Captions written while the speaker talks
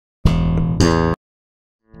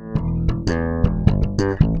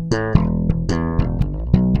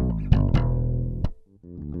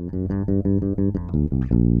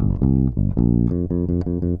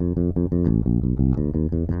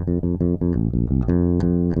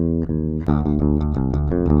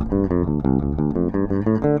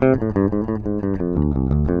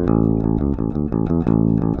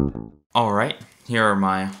here are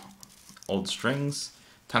my old strings.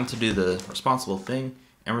 Time to do the responsible thing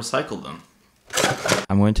and recycle them.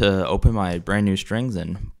 I'm going to open my brand new strings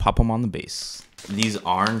and pop them on the bass. These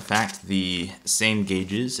are in fact the same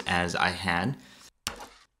gauges as I had.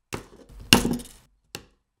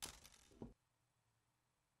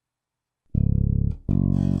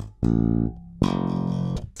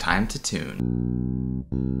 Time to tune.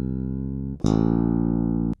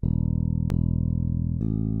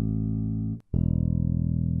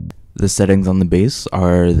 The settings on the bass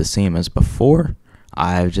are the same as before.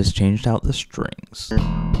 I've just changed out the strings.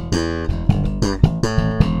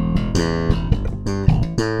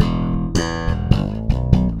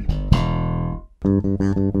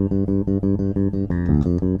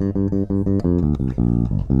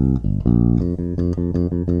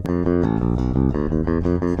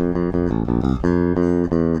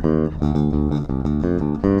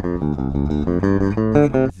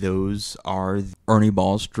 Those are the Ernie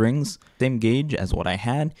Ball strings, same gauge as what I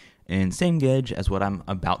had, and same gauge as what I'm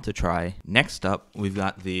about to try. Next up, we've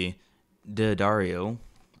got the D'Addario.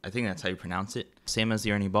 I think that's how you pronounce it. Same as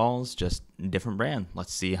the Ernie Balls, just different brand.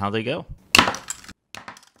 Let's see how they go.